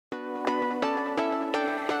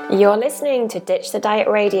You're listening to Ditch the Diet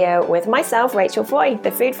Radio with myself, Rachel Foy,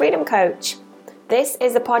 the Food Freedom Coach. This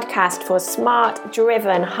is a podcast for smart,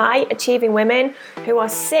 driven, high-achieving women who are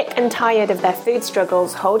sick and tired of their food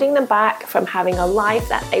struggles holding them back from having a life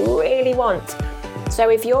that they really want. So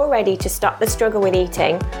if you're ready to stop the struggle with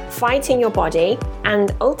eating, fighting your body,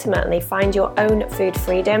 and ultimately find your own food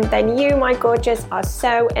freedom, then you, my gorgeous, are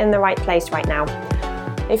so in the right place right now.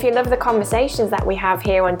 If you love the conversations that we have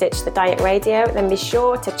here on Ditch the Diet Radio, then be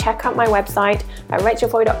sure to check out my website at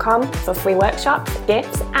rachelfoy.com for free workshops,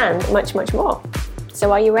 gifts, and much, much more. So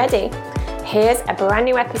are you ready? Here's a brand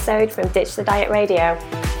new episode from Ditch the Diet Radio.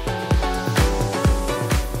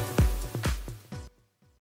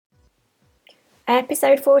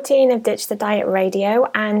 Episode 14 of Ditch the Diet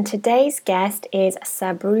Radio, and today's guest is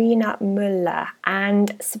Sabrina Muller.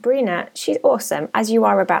 And Sabrina, she's awesome, as you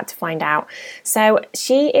are about to find out. So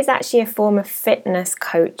she is actually a former fitness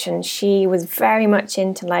coach, and she was very much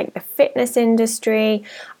into the fitness industry.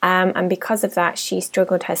 And because of that, she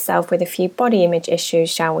struggled herself with a few body image issues,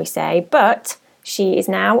 shall we say. But she is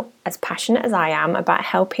now as passionate as I am about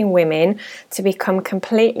helping women to become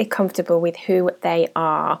completely comfortable with who they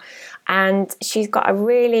are. And she's got a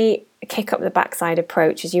really kick up the backside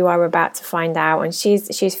approach, as you are about to find out. And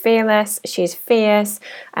she's fearless, she's fierce.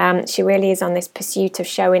 She really is on this pursuit of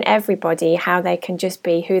showing everybody how they can just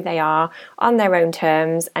be who they are on their own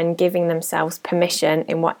terms and giving themselves permission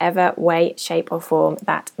in whatever way, shape or form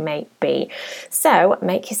that may be. So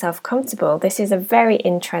make yourself comfortable. This is a very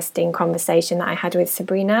interesting conversation that I had with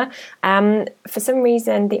Sabrina. For some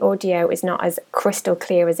reason, the audio is not as crystal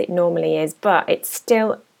clear as it normally is, but it's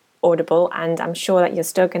still audible, and I'm sure that you're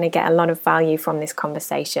still going to get a lot of value from this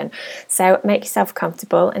conversation. So make yourself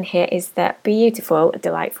comfortable, and here is the beautiful,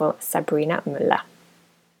 delightful Sabrina Muller.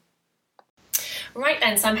 Right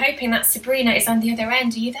then, so I'm hoping that Sabrina is on the other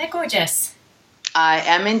end. Are you there, gorgeous? I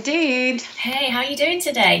am indeed. Hey, how are you doing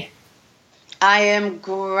today? I am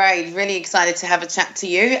great. Really excited to have a chat to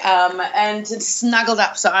you, and snuggled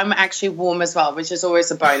up, so I'm actually warm as well, which is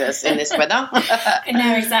always a bonus in this weather. I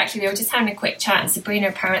know, exactly. We were just having a quick chat, and Sabrina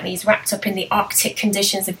apparently is wrapped up in the Arctic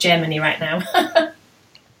conditions of Germany right now.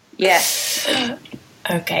 Yes.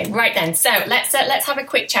 Okay, right then. So let's have a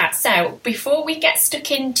quick chat. So before we get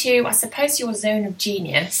stuck into, I suppose, your zone of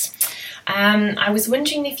genius, I was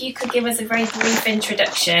wondering if you could give us a very brief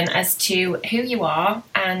introduction as to who you are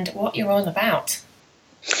and what you're all about.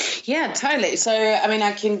 Yeah, totally. So,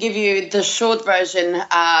 I can give you the short version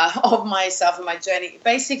of myself and my journey.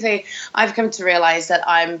 Basically, I've come to realize that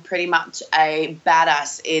I'm pretty much a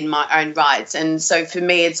badass in my own right. And so for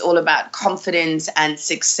me, it's all about confidence and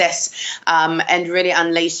success, and really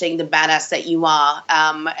unleashing the badass that you are.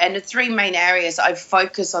 And the three main areas I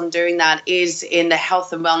focus on doing that is in the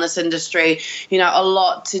health and wellness industry, a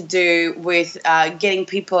lot to do with getting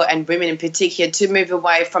people, and women in particular, to move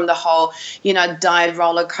away from the whole, diet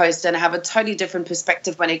roller coaster, and have a totally different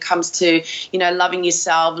perspective when it comes to, loving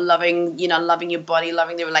yourself, loving your body,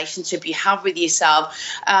 loving the relationship you have with yourself.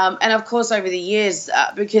 And of course, over the years,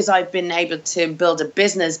 because I've been able to build a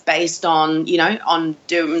business based on, on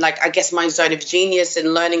doing, my zone of genius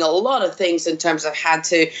and learning a lot of things in terms of how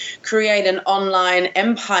to create an online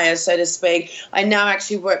empire, so to speak. I now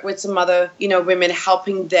actually work with some other, women,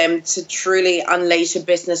 helping them to truly unleash a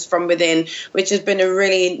business from within, which has been a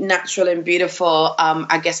really natural and beautiful,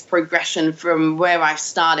 progression from where I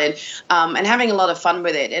started, and having a lot of fun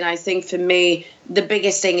with it. And I think for me, the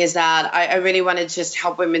biggest thing is that I really want to just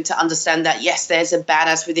help women to understand that, yes, there's a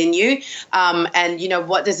badass within you. And,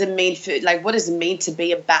 what does it mean what does it mean to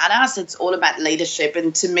be a badass? It's all about leadership.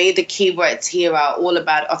 And to me, the key words here are all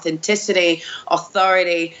about authenticity,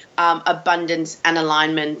 authority, abundance, and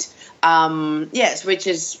alignment. Yes, which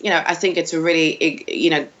is, I think it's a really,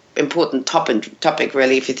 important topic,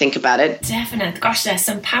 really, if you think about it. Definitely. Gosh, there's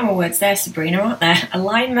some power words there, Sabrina, aren't there?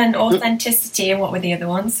 Alignment, authenticity, and what were the other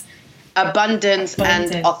ones? Abundance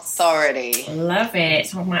and authority. Love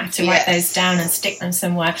it. I might have to write those down and stick them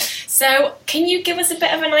somewhere. So can you give us a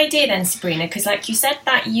bit of an idea then, Sabrina? Because like you said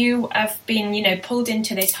that you have been, pulled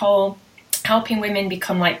into this whole helping women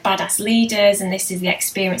become badass leaders, and this is the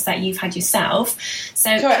experience that you've had yourself.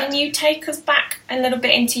 So Correct. Can you take us back a little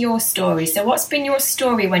bit into your story? So what's been your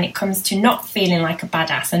story when it comes to not feeling like a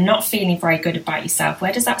badass and not feeling very good about yourself?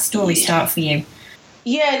 Where does that story start for you?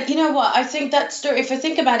 Yeah, you know what? I think that story, if I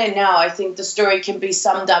think about it now, I think the story can be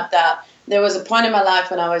summed up that there was a point in my life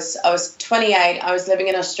when I was 28. I was living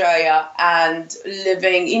in Australia and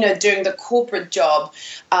living, doing the corporate job.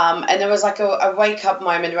 And there was like a wake up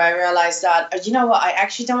moment where I realized that, you know what, I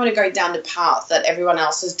actually don't want to go down the path that everyone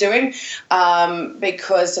else is doing,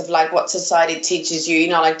 because of like what society teaches you,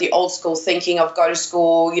 like the old school thinking of go to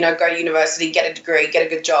school, go to university, get a degree, get a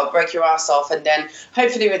good job, work your ass off, and then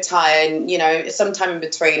hopefully retire and, sometime in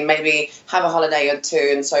between, maybe have a holiday or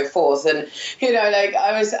two and so forth. And,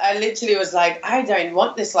 I literally was like, I don't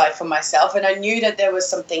want this life for myself. And I knew that there was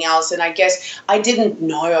something else. And I guess I didn't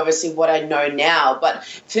know, obviously, what I know now. But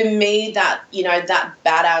for me, that, that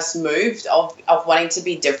badass move of wanting to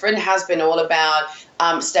be different has been all about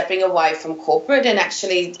stepping away from corporate and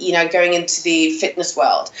actually, going into the fitness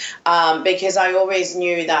world, because I always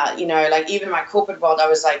knew that, like even in my corporate world, I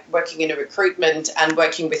was like working in a recruitment and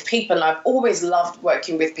working with people. And I've always loved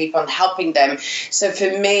working with people and helping them. So for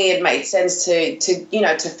me, it made sense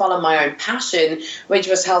to follow my own passion, which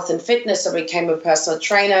was health and fitness. So I became a personal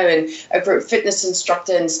trainer and a group fitness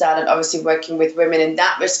instructor and started obviously working with women in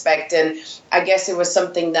that respect. And I guess it was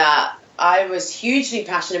something that I was hugely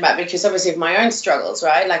passionate about because obviously of my own struggles,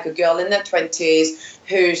 right? Like a girl in their 20s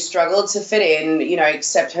who struggled to fit in,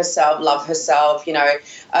 accept herself, love herself,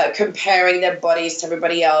 comparing their bodies to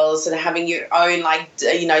everybody else and having your own,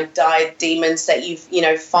 diet demons that you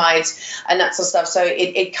fight and that sort of stuff. So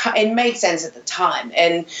it made sense at the time.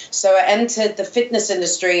 And so I entered the fitness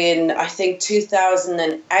industry in, I think,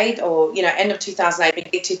 2008 or, end of 2008,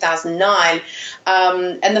 beginning 2009.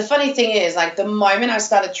 And the funny thing is, like, the moment I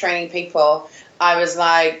started training people, I was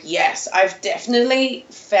like, yes, I've definitely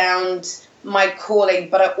found my calling,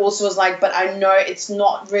 but I also was like, but I know it's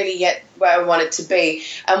not really yet where I want it to be.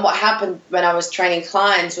 And what happened when I was training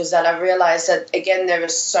clients was that I realized that, again, there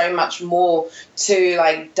is so much more to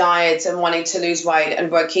like diets and wanting to lose weight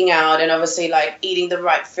and working out and obviously like eating the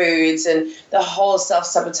right foods and the whole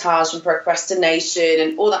self-sabotage and procrastination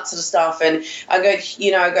and all that sort of stuff. And I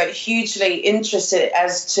got hugely interested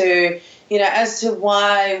as to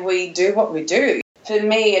why we do what we do. For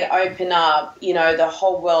me, it opened up, the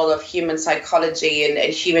whole world of human psychology and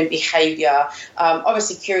human behavior.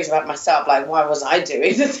 Obviously curious about myself, like, why was I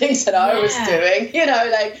doing the things that I was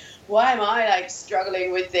doing? Why am I like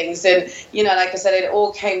struggling with things? And, like I said, it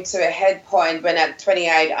all came to a head point when at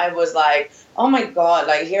 28, I was like, oh my God,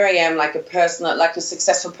 like here I am, like a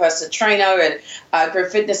successful personal trainer and a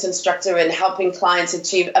group fitness instructor and helping clients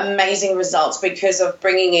achieve amazing results because of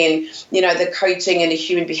bringing in, the coaching and the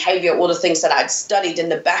human behavior, all the things that I'd studied in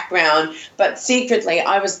the background. But secretly,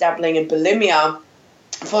 I was dabbling in bulimia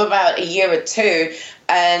for about a year or two.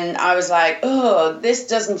 And I was like, oh, this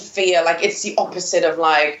doesn't feel like, it's the opposite of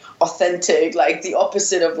like authentic, like the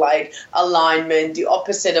opposite of like alignment, the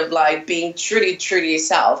opposite of like being truly, truly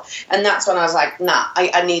yourself. And that's when I was like, nah,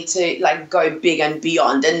 I need to like go big and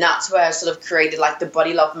beyond. And that's where I sort of created like the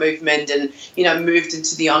body love movement and, moved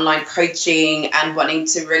into the online coaching and wanting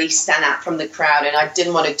to really stand out from the crowd. And I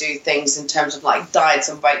didn't want to do things in terms of like diets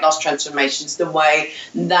and weight loss transformations the way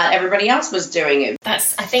that everybody else was doing it. I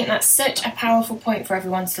think that's such a powerful point for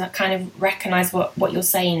everyone to kind of recognize what you're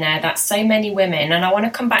saying there. That so many women, and I want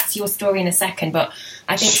to come back to your story in a second, but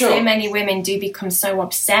I think so many women do become so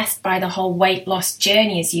obsessed by the whole weight loss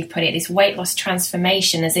journey, as you put it, this weight loss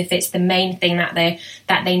transformation, as if it's the main thing that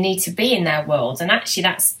they need to be in their world. And actually,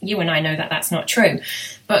 that's, you and I know that that's not true.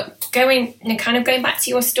 But going back to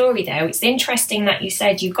your story, though, it's interesting that you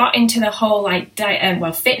said you got into the whole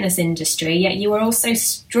fitness industry, yet you were also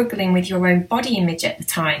struggling with your own body image at the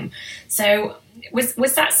time. So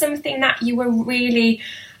was that something that you were really,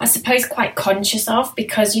 I suppose, quite conscious of?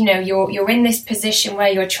 Because, you're in this position where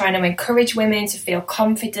you're trying to encourage women to feel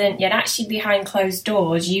confident, yet actually behind closed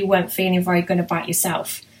doors, you weren't feeling very good about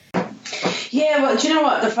yourself. Yeah, well, do you know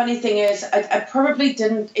what? The funny thing is, I probably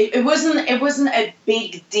didn't. It wasn't a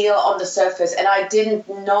big deal on the surface, and I didn't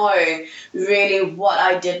know really what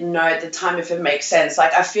I didn't know at the time, if it makes sense.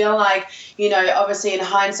 Like, I feel like, obviously in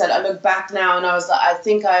hindsight, I look back now and I was like, I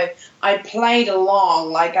think I played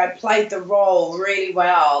along, like I played the role really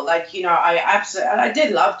well. Like, I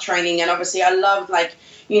did love training, and obviously I loved like,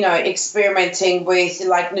 experimenting with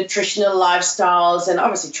like nutritional lifestyles and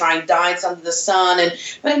obviously trying diets under the sun.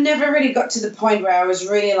 But I never really got to the point where I was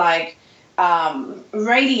really like,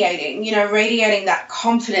 radiating that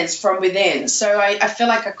confidence from within. So I feel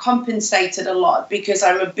like I compensated a lot because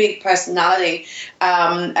I'm a big personality.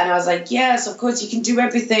 And I was like, yes, of course you can do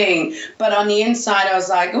everything. But on the inside, I was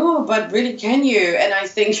like, oh, but really, can you? And I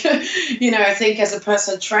think, I think as a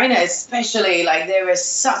personal trainer, especially, like, there is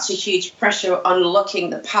such a huge pressure on looking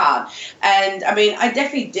the part. And I mean, I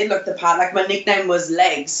definitely did look the part. Like, my nickname was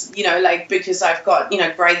Legs, because I've got,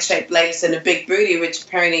 great shaped legs and a big booty, which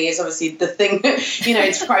apparently is obviously the thing,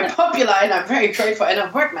 it's quite popular, and I'm very grateful, and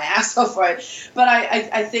I've worked my ass off for it. But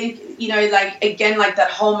I think, like that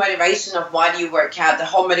whole motivation of why do you work out, the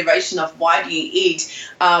whole motivation of why do you eat,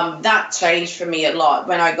 that changed for me a lot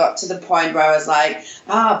when I got to the point where I was like,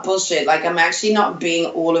 bullshit, like, I'm actually not being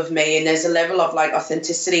all of me, and there's a level of like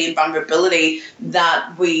authenticity and vulnerability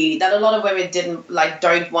that a lot of women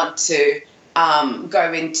don't want to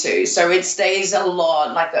go into. So it stays a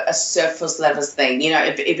lot like a surface level thing.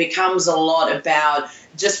 It becomes a lot about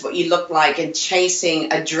just what you look like and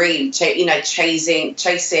chasing a dream, chasing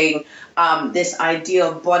this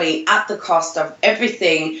ideal body at the cost of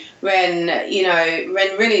everything, when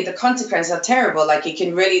really the consequences are terrible. Like, it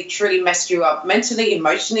can really truly mess you up mentally,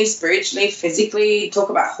 emotionally, spiritually, physically, talk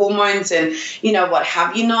about hormones and what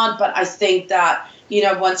have you not. But I think that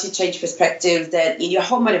once you change perspective, that your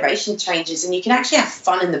whole motivation changes, and you can actually have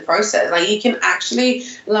fun in the process. Like, you can actually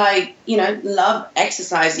love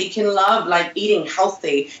exercise. You can love like eating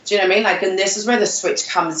healthy. Do you know what I mean? Like, and this is where the switch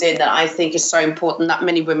comes in that I think is so important that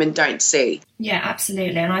many women don't see. Yeah,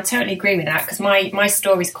 absolutely. And I totally agree with that, because my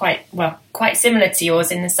story is quite similar to yours,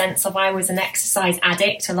 in the sense of I was an exercise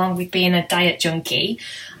addict along with being a diet junkie.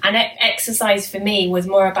 And exercise for me was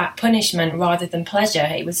more about punishment rather than pleasure.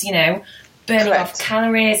 It was, burning off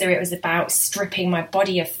calories, or it was about stripping my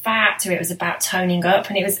body of fat, or it was about toning up,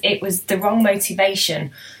 and it was the wrong motivation,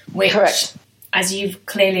 which, as you've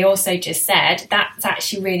clearly also just said, that's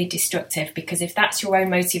actually really destructive, because if that's your own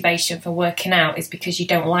motivation for working out is because you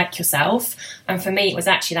don't like yourself, and for me it was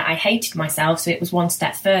actually that I hated myself, so it was one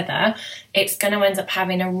step further, it's going to end up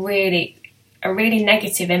having a really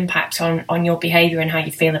negative impact on your behaviour and how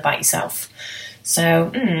you feel about yourself.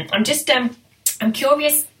 So I'm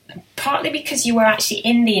curious, partly because you were actually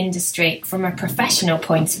in the industry from a professional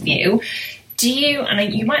point of view,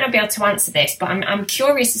 and you might not be able to answer this, but I'm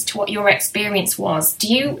curious as to what your experience was. Do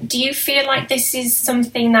you feel like this is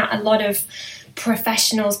something that a lot of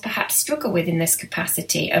professionals perhaps struggle with in this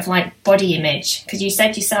capacity of like body image? Because you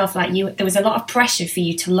said yourself, like, there was a lot of pressure for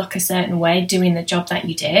you to look a certain way doing the job that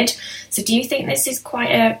you did. So do you think this is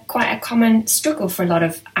quite a common struggle for a lot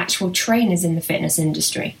of actual trainers in the fitness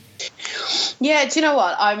industry? Yeah, do you know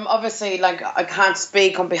what? I'm obviously, like, I can't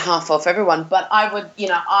speak on behalf of everyone, but I would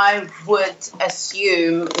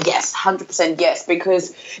assume yes, 100% yes,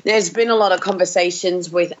 because there's been a lot of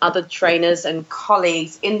conversations with other trainers and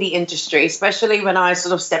colleagues in the industry, especially when I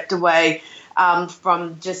sort of stepped away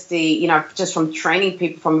from just from training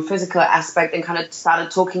people from a physical aspect, and kind of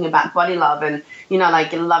started talking about body love and,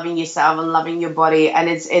 like, loving yourself and loving your body. And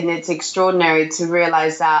it's extraordinary to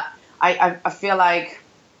realize that I feel like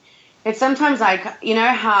it's sometimes like,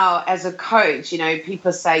 how as a coach,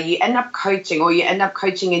 people say you end up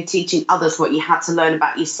coaching and teaching others what you had to learn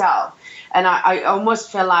about yourself. And I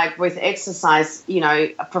almost feel like with exercise,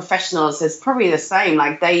 professionals, it's probably the same.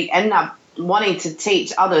 Like, they end up wanting to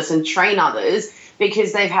teach others and train others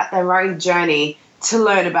because they've had their own journey to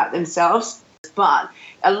learn about themselves. But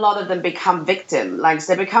a lot of them become victims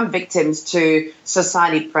to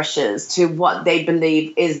society pressures, to what they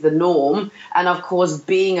believe is the norm. And of course,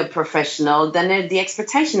 being a professional, then the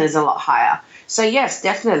expectation is a lot higher. So yes,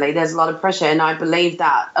 definitely, there's a lot of pressure. And I believe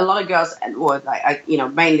that a lot of girls,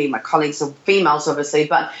 mainly my colleagues are females, obviously,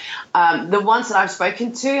 but the ones that I've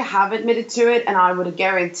spoken to have admitted to it. And I would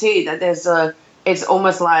guarantee that it's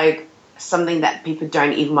almost like something that people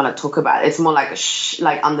don't even want to talk about. It's more like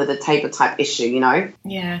like under the table type issue,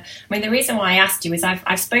 Yeah. I mean, the reason why I asked you is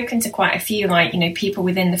I've spoken to quite a few, people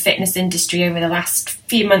within the fitness industry over the last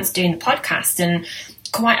few months doing the podcast, and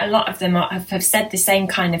quite a lot of them have said the same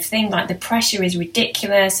kind of thing. Like, the pressure is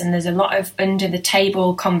ridiculous, and there's a lot of under the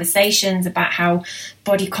table conversations about how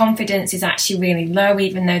body confidence is actually really low,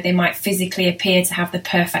 even though they might physically appear to have the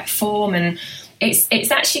perfect form. And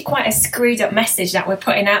it's actually quite a screwed up message that we're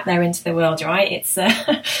putting out there into the world, right? It's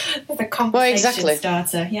a conversation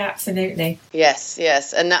starter. Yeah, absolutely. Yes,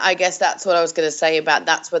 and I guess that's what I was going to say about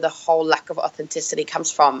that's where the whole lack of authenticity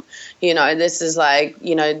comes from. This is like,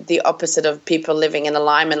 the opposite of people living in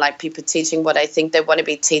alignment, like people teaching what I think they want to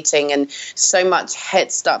be teaching, and so much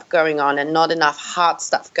head stuff going on and not enough heart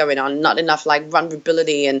stuff going on, not enough like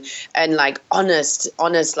vulnerability and like honest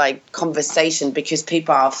like conversation, because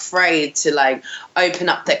people are afraid to like open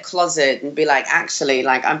up their closet and be like, actually,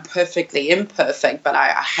 like I'm perfectly imperfect, but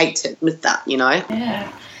I hate to admit that,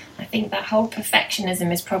 Yeah. I think that whole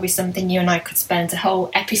perfectionism is probably something you and I could spend a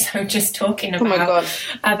whole episode just talking about. Oh my God.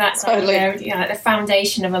 That's totally. Like, the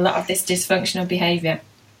foundation of a lot of this dysfunctional behaviour.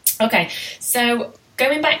 Okay, so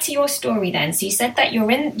going back to your story then, so you said that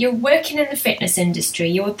you're working in the fitness industry.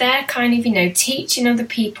 You're there kind of, teaching other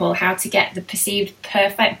people how to get the perceived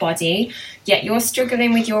perfect body, yet you're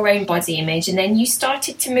struggling with your own body image, and then you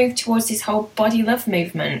started to move towards this whole body love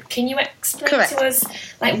movement. Can you explain to us,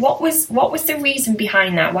 like, what was the reason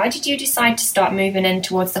behind that? Why did you decide to start moving in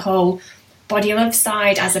towards the whole body love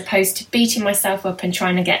side as opposed to beating myself up and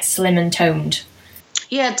trying to get slim and toned?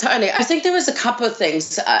 Yeah, totally. I think there was a couple of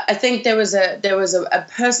things. I think there was a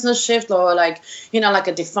personal shift, or like, like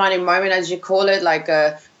a defining moment, as you call it, like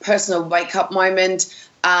a personal wake up moment,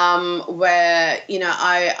 where,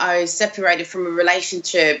 I separated from a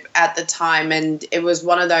relationship at the time. And it was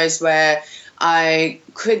one of those where I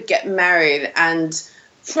could get married and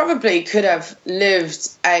probably could have lived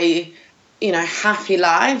a, happy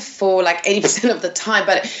life for like 80% of the time.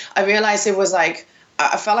 But I realized it was like,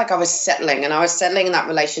 I felt like I was settling, and I was settling in that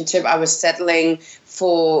relationship. I was settling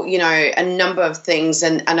for, a number of things.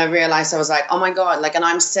 And I realized I was like, oh my God, like, and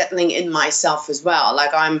I'm settling in myself as well. Like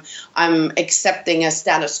I'm accepting a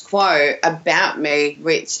status quo about me,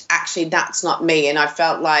 which actually that's not me. And I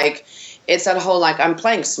felt like it's that whole, like, I'm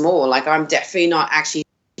playing small, like I'm definitely not actually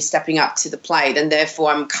stepping up to the plate, and therefore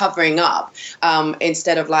I'm covering up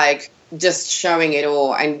instead of like just showing it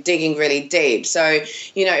all and digging really deep. So,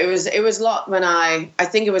 it was a lot when I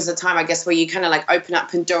think it was the time, I guess, where you kind of like open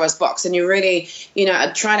up Pandora's box and you really,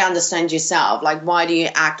 try to understand yourself. Like, why do you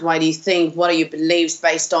act? Why do you think? What are your beliefs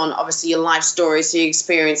based on, obviously, your life stories, your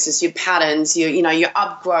experiences, your patterns, your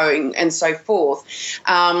upgrowing and so forth.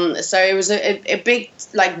 So it was a big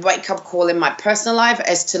like wake up call in my personal life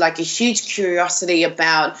as to like a huge curiosity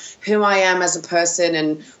about who I am as a person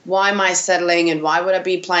and why am I settling and why would I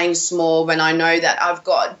be playing small when I know that I've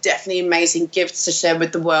got definitely amazing gifts to share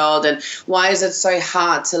with the world, and why is it so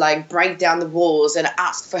hard to like break down the walls and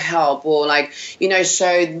ask for help or like,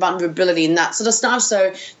 show vulnerability and that sort of stuff.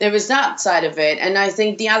 So there was that side of it. And I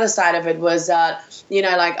think the other side of it was that,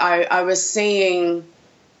 like I was seeing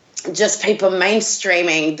just people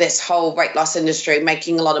mainstreaming this whole weight loss industry,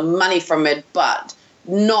 making a lot of money from it, but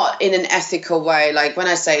not in an ethical way. Like when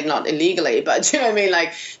I say not illegally, but do you know what I mean?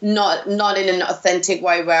 Like not in an authentic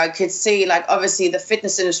way where I could see, like, obviously the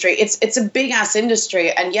fitness industry, it's a big ass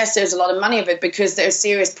industry. And yes, there's a lot of money of it because there's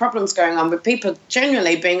serious problems going on with people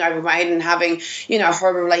generally being overweight and having, a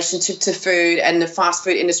horrible relationship to food and the fast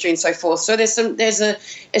food industry and so forth. So there's a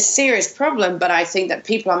serious problem, but I think that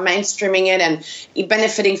people are mainstreaming it and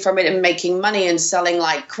benefiting from it and making money and selling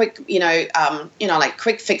like quick, like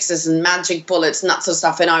quick fixes and magic bullets and that sort of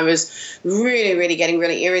stuff. And I was really getting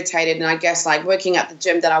really irritated. And I guess like working at the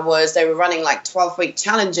gym that I was, they were running like 12-week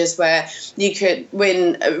challenges where you could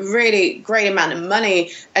win a really great amount of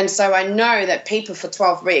money. And so I know that people for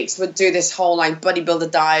 12 weeks would do this whole like bodybuilder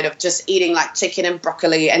diet of just eating like chicken and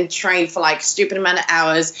broccoli and train for like stupid amount of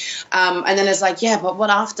hours. And then it's like, yeah, but what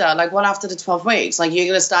after? Like what after the 12 weeks? Like you're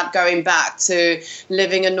going to start going back to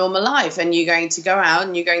living a normal life and you're going to go out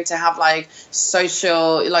and you're going to have like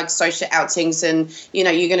social outings and, you're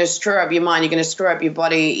going to screw up your mind, you're going to screw up your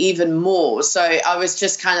body even more. So I was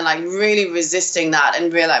just kind of like really resisting that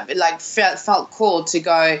and really like felt called to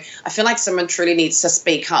go, I feel like someone truly needs to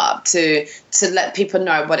speak up to let people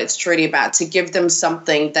know what it's truly about, to give them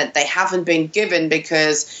something that they haven't been given,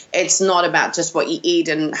 because it's not about just what you eat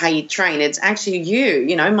and how you train. It's actually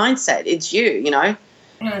mindset. It's you.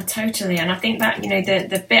 Yeah, totally. And I think that,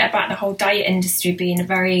 the bit about the whole diet industry being a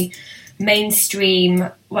very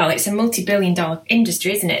mainstream, well, it's a multi-billion-dollar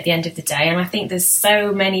industry, isn't it, at the end of the day? And I think there's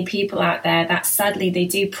so many people out there that sadly they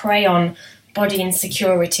do prey on body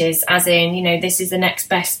insecurities, as in, this is the next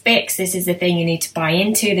best fix, this is the thing you need to buy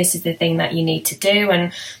into, this is the thing that you need to do.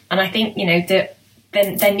 And I think, that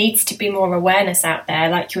there needs to be more awareness out there,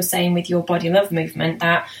 like you're saying with your body love movement,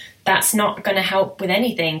 that's not going to help with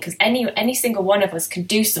anything, because any single one of us can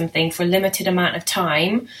do something for a limited amount of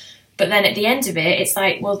time. But then at the end of it, it's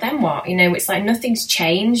like, well, then what? You know, it's like nothing's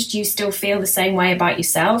changed. You still feel the same way about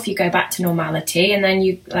yourself. You go back to normality, and then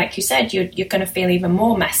you, like you said, you're going to feel even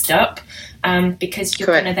more messed up because you're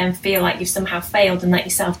going to then feel like you've somehow failed and let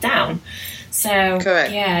yourself down. So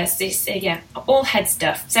yeah, it's all head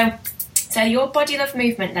stuff. So your body love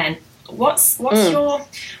movement then. What's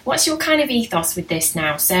your kind of ethos with this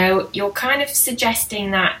now? So you're kind of suggesting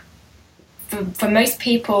that for most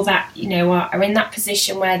people that, you know, are in that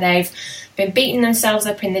position where they've been beating themselves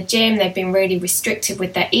up in the gym, they've been really restrictive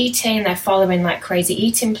with their eating, they're following like crazy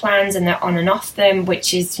eating plans and they're on and off them,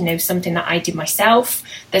 which is, you know, something that I did myself.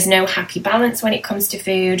 There's no happy balance when it comes to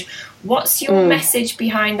food. What's your message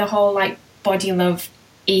behind the whole like body love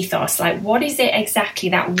ethos? Like, what is it exactly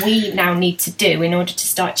that we now need to do in order to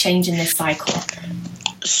start changing this cycle?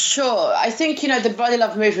 Sure. I think, you know, the body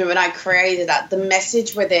love movement, when I created that, the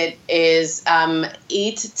message with it is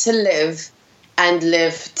eat to live and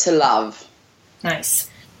live to love.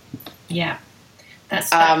 Nice. Yeah.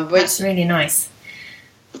 That's really nice.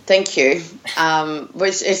 Thank you.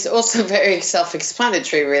 Which is also very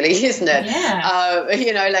self-explanatory, really, isn't it? Yeah.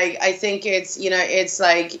 You know, like, I think it's, you know, it's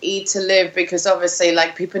like eat to live, because obviously,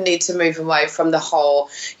 like, people need to move away from the whole,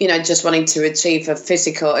 you know, just wanting to achieve a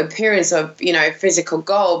physical appearance of, you know, physical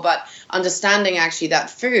goal, but understanding actually that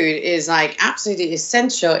food is like absolutely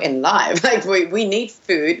essential in life. Like we need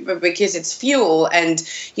food because it's fuel, and,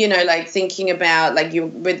 you know, like thinking about like you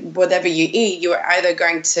with whatever you eat, you're either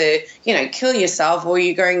going to, you know, kill yourself, or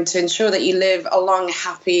you're going to ensure that you live a long,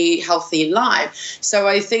 happy, healthy life. So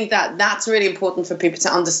I think that that's really important for people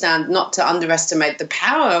to understand, not to underestimate the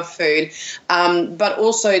power of food, but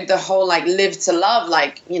also the whole like live to love,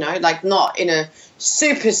 like, you know, like not in a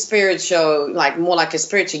super spiritual, like more like a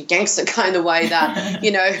spiritual gangster kind of way that,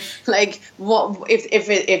 you know, like what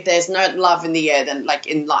if there's no love in the air, then like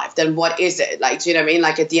in life, then what is it? Like, do you know what I mean?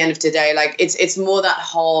 Like at the end of the day, like it's more that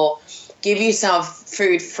whole give yourself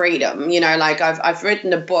food freedom. You know, like I've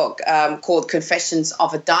written a book called Confessions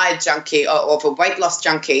of a Diet Junkie, or of a Weight Loss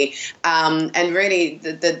Junkie, and really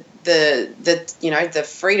the you know, the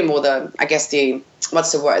freedom, or the, I guess the,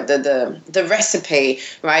 what's the word, the recipe,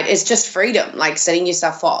 right, is just freedom, like setting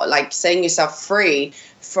yourself free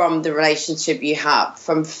from the relationship you have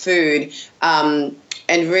from food,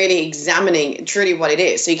 and really examining truly what it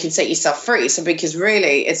is, so you can set yourself free. So because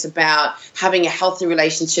really it's about having a healthy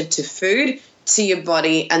relationship to food, to your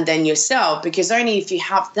body, and then yourself, because only if you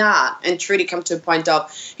have that and truly come to a point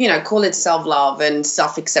of, you know, call it self-love and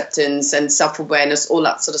self-acceptance and self-awareness, all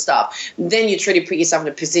that sort of stuff, then you truly put yourself in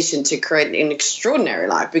a position to create an extraordinary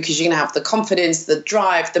life, because you're going to have the confidence, the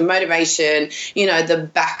drive, the motivation, you know, the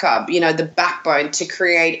backup, you know, the backbone to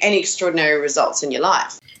create any extraordinary results in your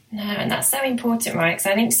life. No, and that's so important, right? Because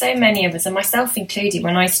I think so many of us, and myself included,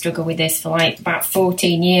 when I struggle with this for like about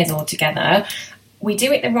 14 years altogether, we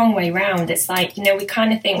do it the wrong way round. It's like, you know, we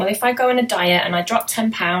kind of think, well, if I go on a diet and I drop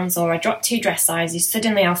 10 pounds or I drop 2 dress sizes,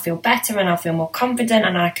 suddenly I'll feel better and I'll feel more confident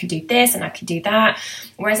and I can do this and I can do that.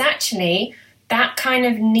 Whereas actually, that kind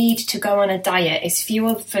of need to go on a diet is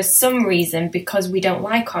fueled for some reason because we don't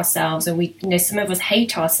like ourselves, or we, you know, some of us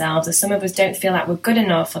hate ourselves, or some of us don't feel like we're good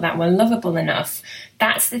enough or that we're lovable enough.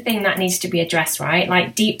 That's the thing that needs to be addressed, right?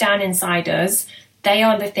 Like deep down inside us, they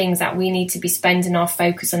are the things that we need to be spending our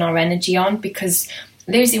focus and our energy on, because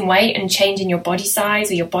losing weight and changing your body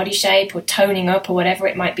size or your body shape or toning up or whatever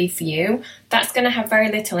it might be for you, that's going to have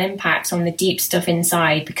very little impact on the deep stuff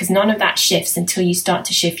inside, because none of that shifts until you start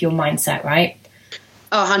to shift your mindset, right?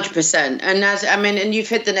 Oh, 100%. And and you've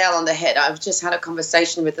hit the nail on the head. I've just had a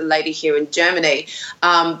conversation with a lady here in Germany,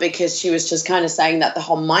 because she was just kind of saying that the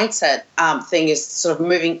whole mindset thing is sort of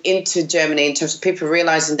moving into Germany in terms of people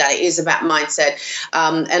realizing that it is about mindset.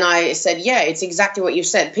 And I said, yeah, it's exactly what you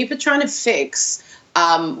said. People trying to fix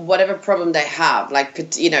whatever problem they have,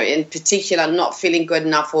 like, you know, in particular, not feeling good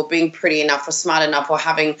enough or being pretty enough or smart enough or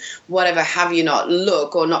having whatever have you not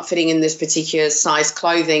look, or not fitting in this particular size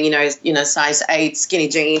clothing, you know, size 8, skinny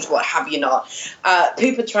jeans, what have you not.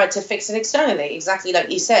 People try to fix it externally, exactly like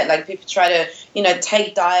you said. Like people try to, you know,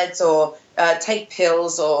 take diets or take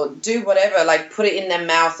pills or do whatever, like put it in their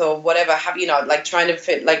mouth or whatever have you not, like trying to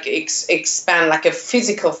fit, like expand like a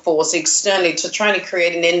physical force externally to trying to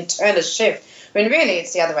create an internal shift. When really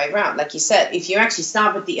it's the other way around. Like you said, if you actually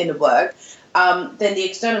start with the inner work, then the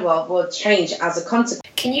external world will change as a consequence.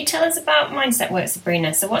 Can you tell us about mindset work,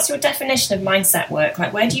 Sabrina? So what's your definition of mindset work?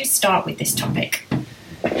 Like, where do you start with this topic?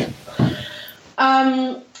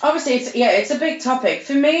 Obviously, it's a big topic.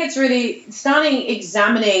 For me, it's really starting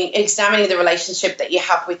examining the relationship that you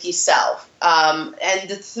have with yourself. And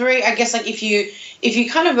the three, I guess, like if you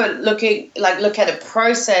kind of look at a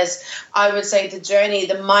process, I would say the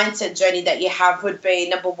mindset journey that you have would be,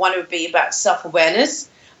 number one would be about self-awareness,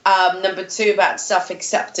 number two about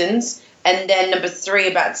self-acceptance, and then number three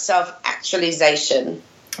about self-actualization.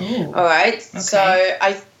 Ooh, all right. okay. So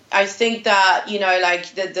I think that,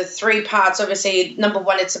 like the three parts, obviously, number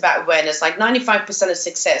one, it's about awareness. Like 95% of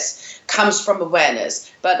success comes from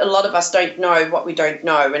awareness, but a lot of us don't know what we don't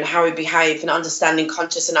know and how we behave, and understanding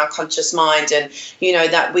conscious and unconscious mind. And,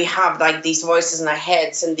 that we have like these voices in our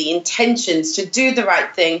heads and the intentions to do the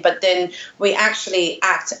right thing, but then we actually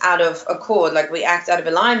act out of accord, like we act out of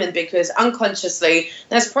alignment, because unconsciously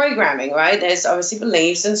there's programming, right? There's obviously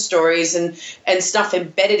beliefs and stories and stuff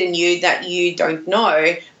embedded in you that you don't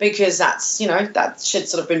know, because that's, that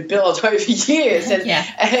shit's sort of been built over years. And, yeah.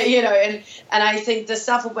 And I think the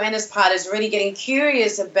self-awareness part is really getting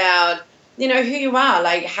curious about, who you are,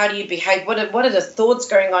 like, how do you behave? What are the thoughts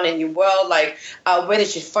going on in your world? Like, where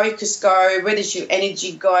does your focus go? Where does your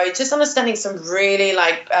energy go? Just understanding some really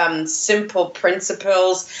simple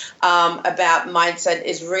principles about mindset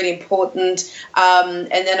is really important. And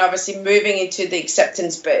then obviously moving into the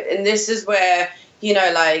acceptance bit. And this is where,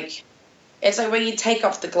 it's like where you take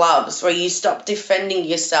off the gloves, where you stop defending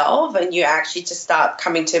yourself and you actually just start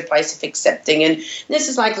coming to a place of accepting. And this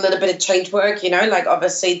is like a little bit of change work, like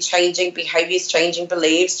obviously changing behaviors, changing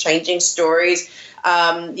beliefs, changing stories,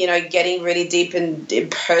 getting really deep and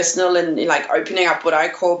personal, and like opening up what I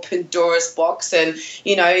call Pandora's box, and,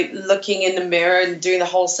 looking in the mirror and doing the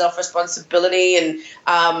whole self-responsibility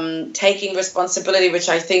and taking responsibility, which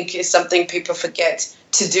I think is something people forget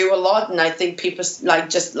to do a lot. And I think people like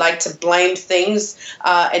to blame things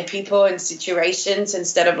and people and situations,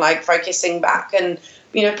 instead of like focusing back and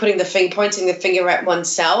pointing the finger at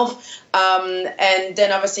oneself, and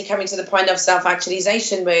then obviously coming to the point of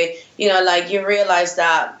self-actualization, where you realize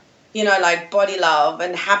that body love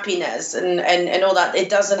and happiness and all that, it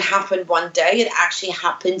doesn't happen one day. It actually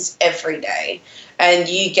happens every day, and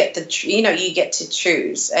you get to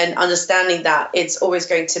choose, and understanding that it's always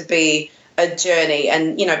going to be a journey.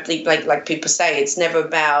 And like people say, it's never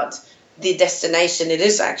about the destination. It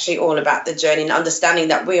is actually all about the journey, and understanding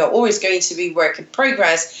that we are always going to be work in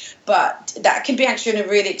progress, but that can be actually a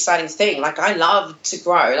really exciting thing. Like, I love to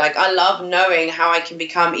grow. Like, I love knowing how I can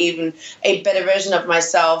become even a better version of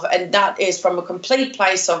myself, and that is from a complete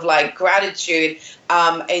place of like gratitude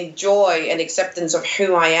and joy and acceptance of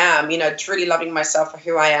who I am, truly loving myself for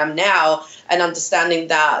who I am now, and understanding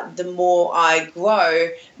that the more I grow,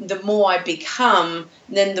 the more I become,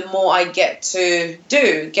 then the more I get to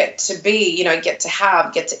do, get to be, get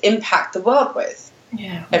to impact the world with.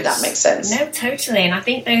 Yeah, if that makes sense. No, totally. And I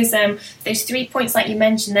think those 3 points like you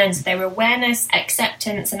mentioned then, so they were awareness,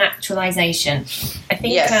 acceptance, and actualization. I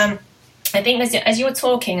think yes. I think as you were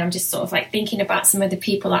talking, I'm just sort of like thinking about some of the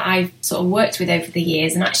people that I've sort of worked with over the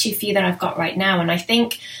years, and actually a few that I've got right now. And I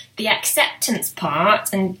think the acceptance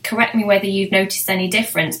part, and correct me whether you've noticed any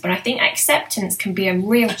difference, but I think acceptance can be a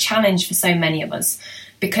real challenge for so many of us,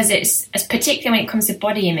 because it's particularly when it comes to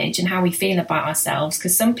body image and how we feel about ourselves,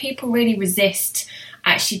 because some people really resist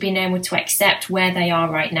actually being able to accept where they are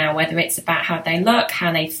right now, whether it's about how they look,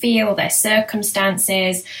 how they feel, their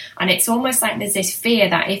circumstances. And it's almost like there's this fear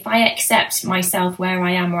that if I accept myself where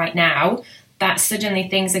I am right now, that suddenly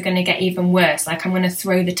things are going to get even worse. Like, I'm going to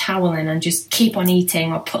throw the towel in and just keep on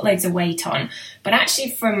eating or put loads of weight on. But actually,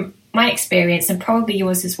 from my experience, and probably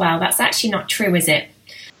yours as well, that's actually not true, is it?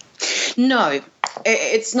 No,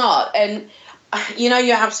 it's not. And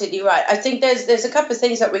you're absolutely right. I think there's a couple of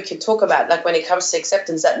things that we could talk about, like when it comes to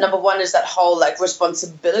acceptance. That number one is that whole like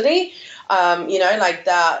responsibility, like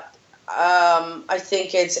that. I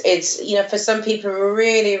think it's for some people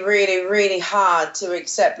really, really, really hard to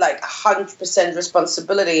accept like 100%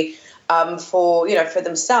 responsibility for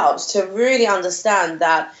themselves, to really understand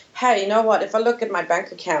that, hey, you know what, if I look at my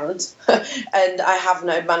bank account and I have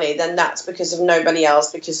no money, then that's because of nobody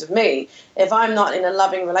else, because of me. If I'm not in a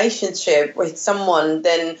loving relationship with someone,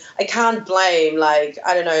 then I can't blame, like,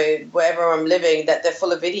 I don't know, wherever I'm living, that they're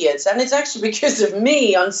full of idiots. And it's actually because of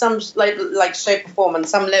me on some like shape or form, on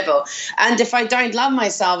some level. And if I don't love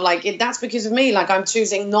myself, that's because of me, like I'm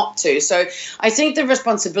choosing not to. So I think the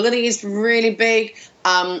responsibility is really big.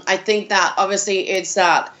 I think that obviously it's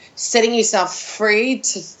that setting yourself free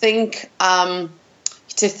to think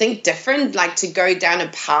different, like to go down a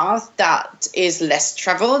path that is less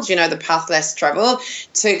traveled, the path less traveled,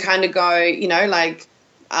 to kind of go,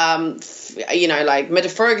 like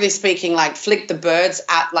metaphorically speaking, like flick the birds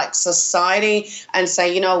at like society and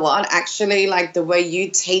say, you know what, actually, like the way you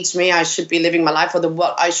teach me I should be living my life, or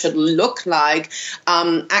what I should look like,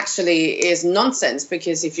 actually is nonsense.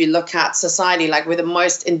 Because if you look at society, like we're the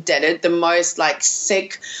most indebted, the most like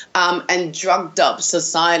sick and drugged up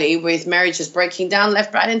society, with marriages breaking down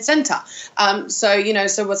left, right, and center.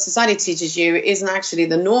 So what society teaches you isn't actually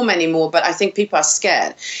the norm anymore. But I think people are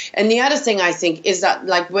scared. And the other thing I think is that,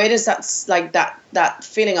 like, where does that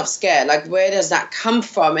feeling of scare, like, where does that come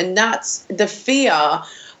from? And that's the fear.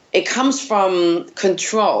 It comes from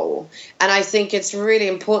control. And I think it's really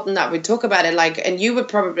important that we talk about it. Like, and you would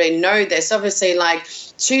probably know this, obviously, like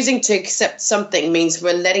choosing to accept something means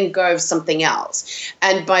we're letting go of something else.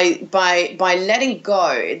 And by letting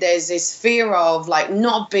go, there's this fear of like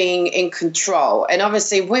not being in control. And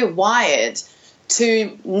obviously we're wired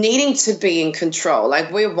to needing to be in control.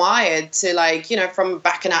 Like we're wired to, like, from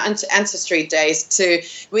back in our ancestry days, to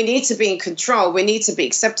we need to be in control. We need to be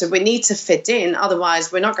accepted. We need to fit in.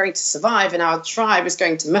 Otherwise, we're not going to survive, and our tribe is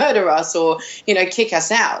going to murder us or, kick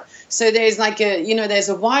us out. So there's like there's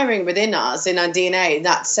a wiring within us, in our DNA,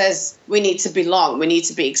 that says we need to belong. We need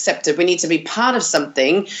to be accepted. We need to be part of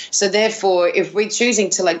something. So therefore, if we're choosing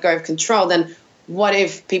to let go of control, then what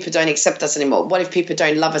if people don't accept us anymore? What if people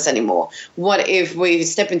don't love us anymore? What if we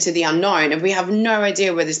step into the unknown and we have no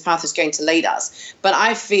idea where this path is going to lead us? But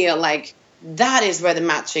I feel like that is where the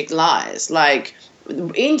magic lies. Like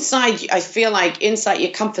I feel like inside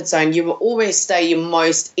your comfort zone, you will always stay your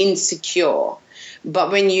most insecure.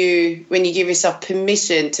 But when you give yourself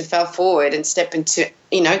permission to fall forward and step into,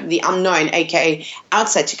 the unknown, aka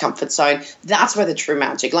outside your comfort zone, that's where the true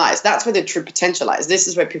magic lies. That's where the true potential lies. This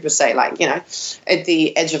is where people say, like, at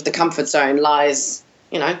the edge of the comfort zone lies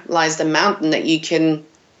the mountain that you can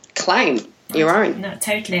claim your own. No,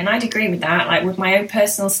 totally. And I'd agree with that. Like with my own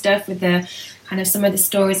personal stuff, with the kind of some of the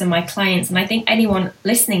stories of my clients. And I think anyone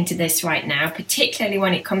listening to this right now, particularly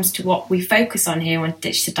when it comes to what we focus on here on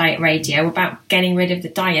Ditch the Diet Radio, about getting rid of the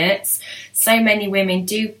diets, so many women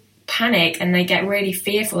do panic and they get really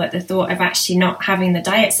fearful at the thought of actually not having the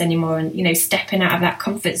diets anymore and, stepping out of that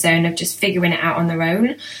comfort zone of just figuring it out on their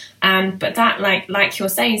own. But that, like you're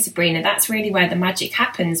saying, Sabrina, that's really where the magic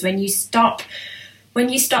happens. When you stop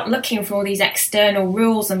looking for all these external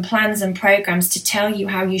rules and plans and programs to tell you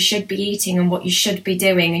how you should be eating and what you should be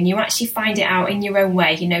doing, and you actually find it out in your own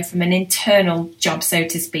way, from an internal job, so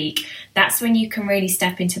to speak, that's when you can really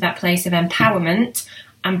step into that place of empowerment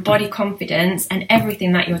and body confidence and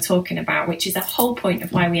everything that you're talking about, which is the whole point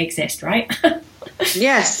of why we exist, right?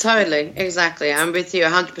 Yes, totally. Exactly. I'm with you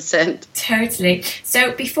 100%. Totally.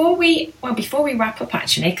 So before we wrap up,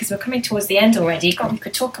 actually, because we're coming towards the end already, God, we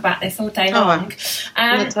could talk about this all day long.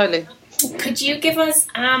 Yeah, totally. Could you give us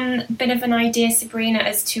a bit of an idea, Sabrina,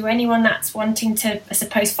 as to anyone that's wanting to, I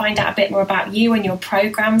suppose, find out a bit more about you and your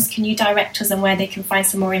programs? Can you direct us on where they can find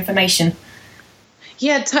some more information?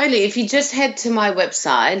 Yeah, totally. If you just head to my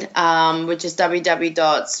website, which is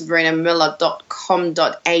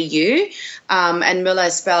www.sabrinamuller.com.au, and Muller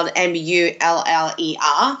is spelled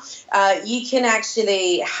M-U-L-L-E-R, you can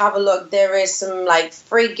actually have a look. There is some like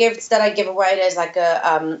free gifts that I give away. There's like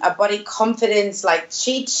a body confidence like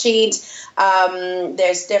cheat sheet.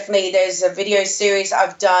 There's a video series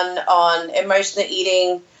I've done on emotional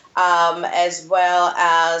eating, as well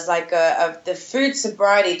as like the food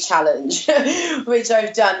sobriety challenge, which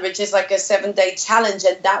I've done, which is like a 7-day challenge.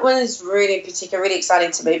 And that one is really really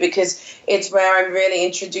exciting to me, because it's where I'm really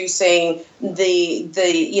introducing the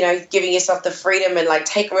giving yourself the freedom and like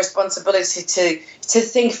take a responsibility to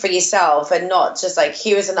think for yourself, and not just like,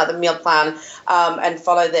 here is another meal plan and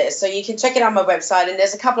follow this. So you can check it out on my website. And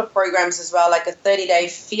there's a couple of programs as well, like a 30-day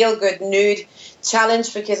feel good nude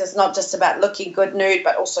challenge, because it's not just about looking good nude,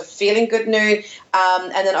 but also feeling good nude.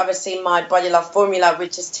 And then obviously my Body Love Formula,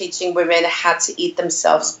 which is teaching women how to eat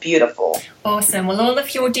themselves beautiful. Awesome. Well, all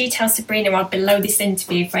of your details, Sabrina, are below this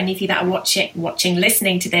interview for any of you that are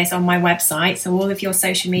listening to this on my website. So all of your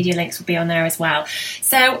social media links will be on there as well.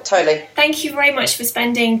 So totally. Thank you very much for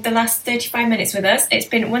spending the last 35 minutes with us. It's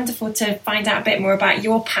been wonderful to find out a bit more about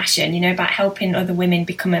your passion, about helping other women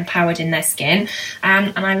become empowered in their skin.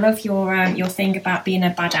 And I love your thing about being a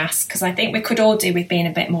badass, because I think we could all do with being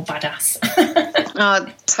a bit more badass. Oh,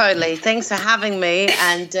 totally. Thanks for having me.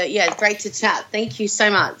 And it's great to chat. Thank you so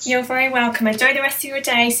much. You're very welcome. Enjoy the rest of your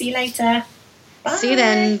day. See you later. Bye. See you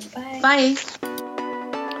then. Bye.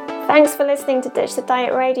 Thanks for listening to Ditch the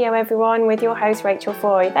Diet Radio, everyone, with your host, Rachel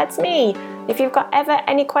Foy. That's me. If you've got ever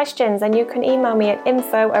any questions, then you can email me at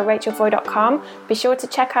info@rachelfoy.com. Be sure to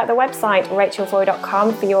check out the website,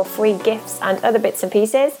 rachelfoy.com, for your free gifts and other bits and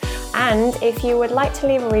pieces. And if you would like to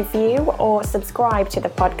leave a review or subscribe to the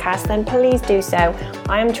podcast, then please do so.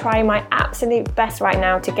 I am trying my absolute best right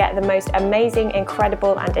now to get the most amazing,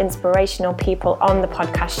 incredible and inspirational people on the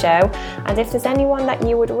podcast show. And if there's anyone that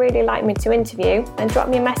you would really like me to interview, then drop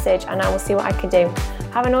me a message and I will see what I can do.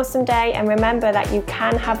 Have an awesome day, and remember that you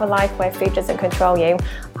can have a life where food doesn't control you.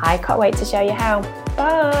 I can't wait to show you how.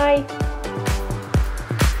 Bye!